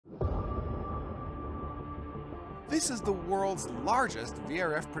This is the world's largest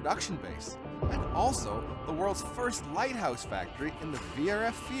VRF production base, and also the world's first lighthouse factory in the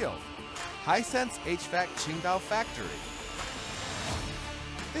VRF field, Hisense HVAC Qingdao Factory.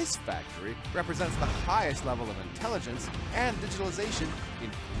 This factory represents the highest level of intelligence and digitalization in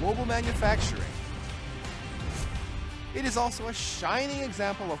global manufacturing. It is also a shining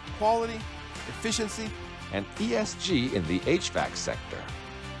example of quality, efficiency, and ESG in the HVAC sector.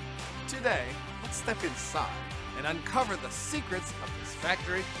 Today, let's step inside and uncover the secrets of this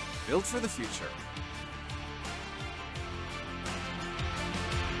factory built for the future.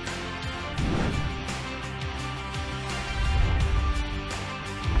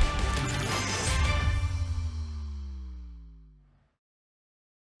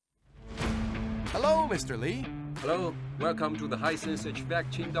 Hello, Mr. Lee. Hello, welcome to the Hisense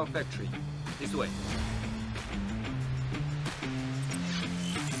HVAC Qingdao Factory. This way.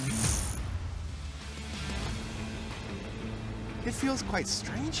 It feels quite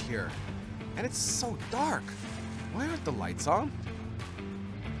strange here, and it's so dark. Why aren't the lights on?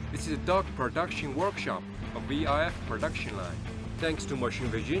 This is a dark production workshop of VRF production line. Thanks to machine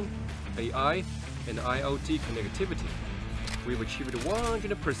vision, AI, and IoT connectivity, we've achieved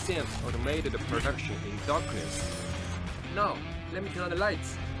 100% automated production in darkness. Now, let me turn on the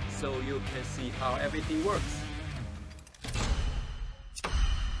lights so you can see how everything works.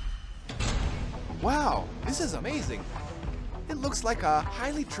 Wow, this is amazing. It looks like a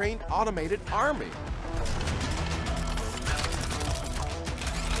highly trained automated army.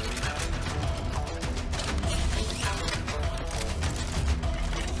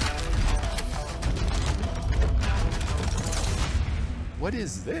 What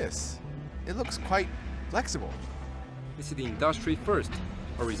is this? It looks quite flexible. This is the industry first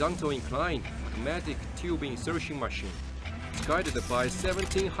horizontal incline automatic tube insertion machine. It's guided by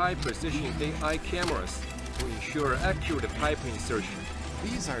 17 high-precision AI cameras to ensure accurate pipe insertion.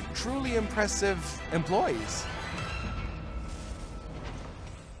 These are truly impressive employees.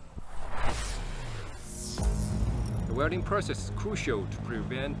 The welding process is crucial to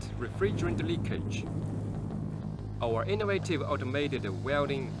prevent refrigerant leakage. Our innovative automated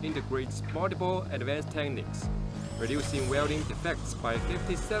welding integrates multiple advanced techniques, reducing welding defects by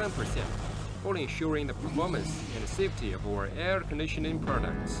 57%, while ensuring the performance and safety of our air conditioning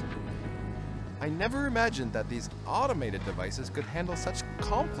products. I never imagined that these automated devices could handle such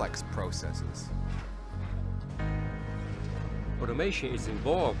complex processes. Automation is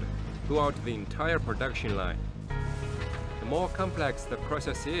involved throughout the entire production line. The more complex the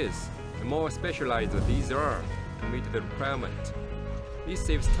process is, the more specialized these are to meet the requirement. This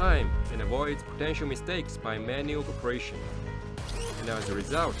saves time and avoids potential mistakes by manual operation, and as a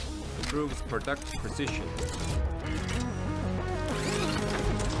result, improves product precision.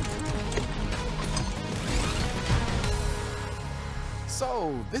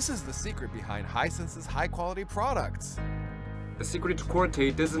 So, this is the secret behind Hisense's high-quality products. The secret to quality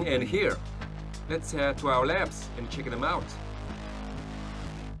doesn't end here. Let's head to our labs and check them out.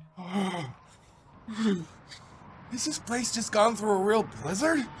 Is this place just gone through a real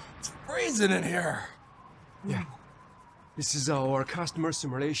blizzard? It's freezing in here. Yeah. This is our customer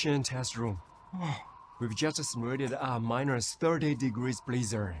simulation test room. We've just simulated a minus 30 degrees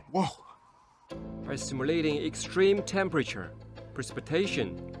blizzard. Whoa. By simulating extreme temperature,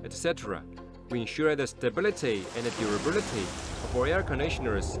 precipitation, etc., we ensure the stability and the durability of our air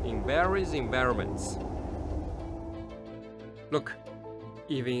conditioners in various environments. Look,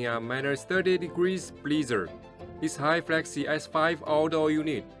 even a minus 30 degrees blizzard, this high-flexi S5 outdoor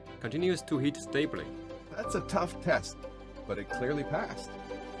unit continues to heat stably. That's a tough test, but it clearly passed.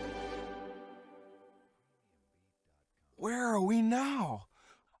 Where are we now?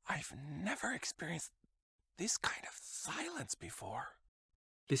 I've never experienced this kind of silence before.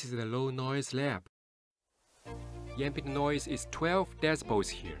 This is the low noise lab. The ambient noise is 12 decibels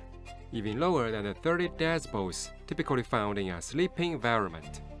here, even lower than the 30 decibels typically found in a sleeping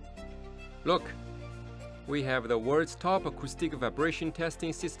environment. Look, we have the world's top acoustic vibration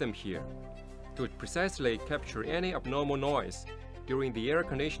testing system here to precisely capture any abnormal noise during the air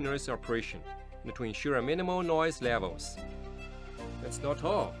conditioner's operation and to ensure minimal noise levels. That's not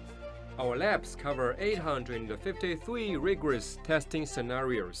all. Our labs cover 853 rigorous testing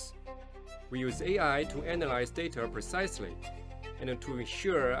scenarios. We use AI to analyze data precisely and to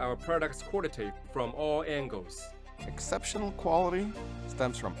ensure our product's quality from all angles. Exceptional quality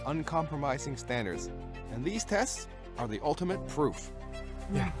stems from uncompromising standards, and these tests are the ultimate proof.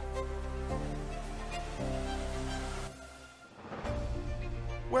 Yeah.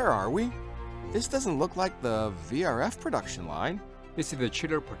 Where are we? This doesn't look like the VRF production line. This is the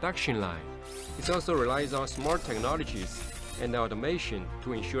chiller production line. It also relies on smart technologies and automation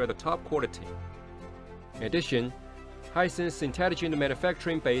to ensure the top quality. In addition, Hisense Intelligent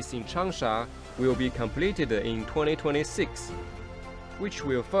Manufacturing Base in Changsha will be completed in 2026, which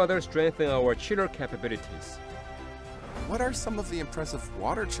will further strengthen our chiller capabilities. What are some of the impressive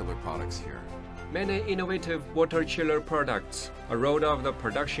water chiller products here? Many innovative water chiller products are rolled off the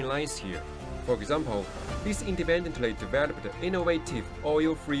production lines here. For example, this independently developed innovative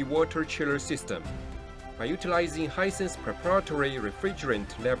oil-free water chiller system. By utilizing Hisense proprietary refrigerant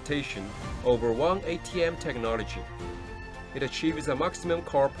levitation over 1 ATM technology, it achieves a maximum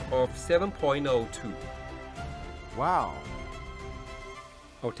CORP of 7.02. Wow!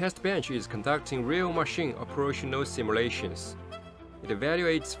 Our test bench is conducting real machine operational simulations. It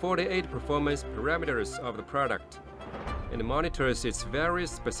evaluates 48 performance parameters of the product and monitors its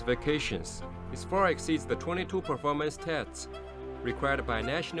various specifications. This far exceeds the 22 performance tests required by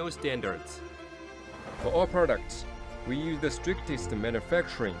national standards. For all products, we use the strictest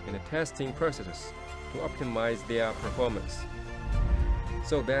manufacturing and testing processes to optimize their performance,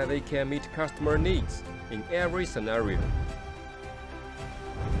 so that they can meet customer needs in every scenario.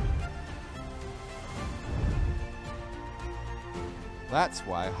 That's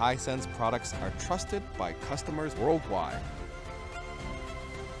why Hisense products are trusted by customers worldwide.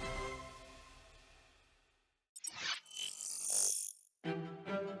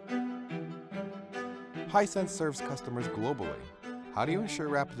 Hisense serves customers globally. How do you ensure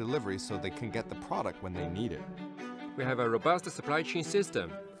rapid delivery so they can get the product when they need it? We have a robust supply chain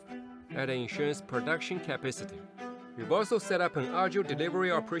system that ensures production capacity. We've also set up an agile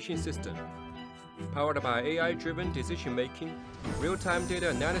delivery operation system, powered by AI-driven decision-making, real-time data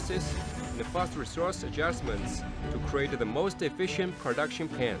analysis, and fast resource adjustments to create the most efficient production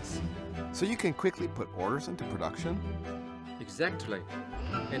plans. So you can quickly put orders into production? Exactly.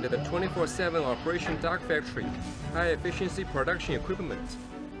 And the 24/7 operation dark factory, high-efficiency production equipment,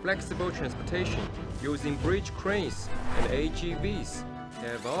 flexible transportation using bridge cranes and AGVs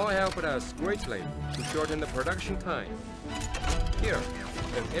have all helped us greatly to shorten the production time. Here,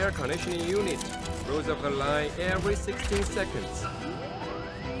 an air conditioning unit rolls off the line every 16 seconds.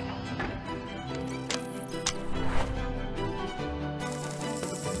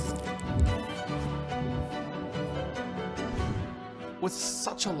 With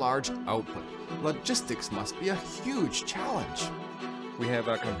such a large output, logistics must be a huge challenge. We have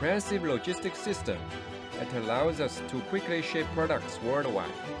a comprehensive logistics system that allows us to quickly ship products worldwide.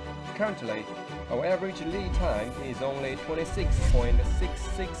 Currently, our average lead time is only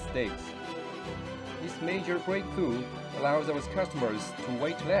 26.66 days. This major breakthrough allows our customers to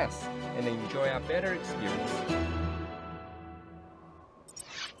wait less and enjoy a better experience.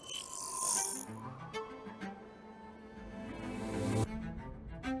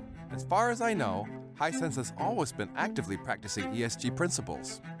 As far as I know, Hisense has always been actively practicing ESG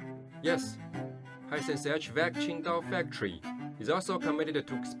principles. Yes, Hisense HVAC Qingdao Factory is also committed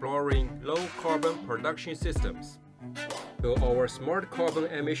to exploring low-carbon production systems. Through our smart carbon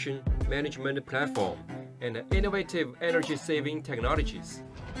emission management platform and innovative energy-saving technologies,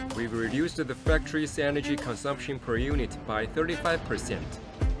 we've reduced the factory's energy consumption per unit by 35%,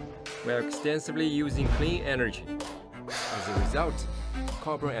 while extensively using clean energy. As a result,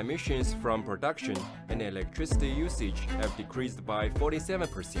 carbon emissions from production and electricity usage have decreased by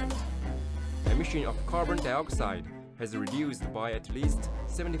 47%. Emission of carbon dioxide has reduced by at least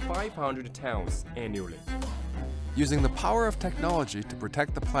 7,500 tons annually. Using the power of technology to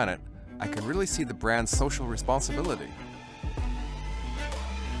protect the planet, I can really see the brand's social responsibility.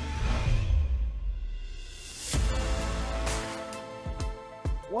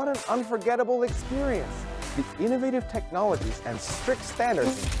 What an unforgettable experience! The innovative technologies and strict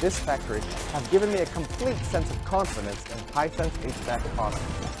standards in this factory have given me a complete sense of confidence in Hisense HVAC products.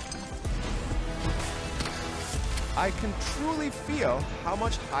 I can truly feel how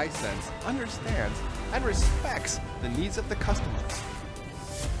much Hisense understands and respects the needs of the customers.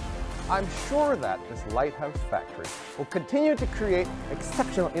 I'm sure that this Lighthouse Factory will continue to create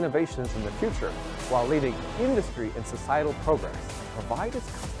exceptional innovations in the future while leading industry and societal progress and provide its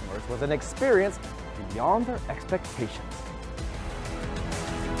customers with an experience beyond their expectations.